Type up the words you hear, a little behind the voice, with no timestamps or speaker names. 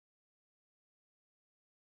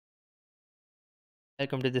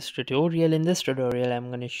Welcome to this tutorial. In this tutorial, I'm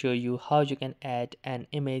going to show you how you can add an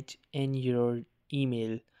image in your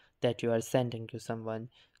email that you are sending to someone.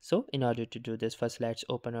 So in order to do this, first let's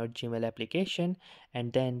open our Gmail application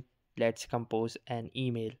and then let's compose an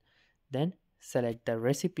email. Then select the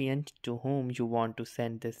recipient to whom you want to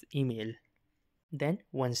send this email. Then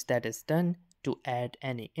once that is done, to add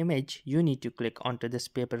any image, you need to click onto this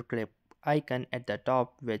paperclip icon at the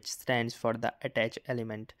top, which stands for the attach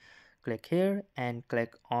element. Click here and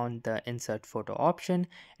click on the insert photo option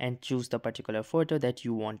and choose the particular photo that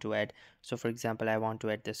you want to add. So for example, I want to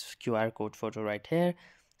add this QR code photo right here.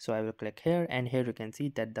 So I will click here, and here you can see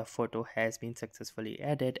that the photo has been successfully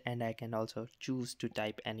added, and I can also choose to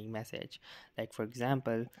type any message. Like for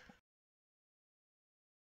example,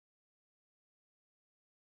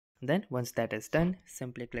 then once that is done,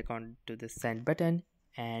 simply click on to the send button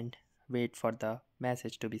and wait for the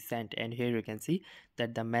message to be sent, and here you can see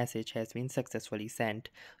that the message has been successfully sent.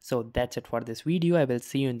 So that's it for this video. I will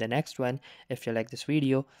see you in the next one. If you like this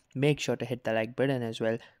video, make sure to hit the like button as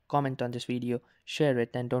well, comment on this video, share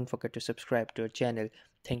it, and don't forget to subscribe to our channel.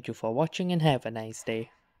 Thank you for watching and have a nice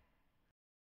day.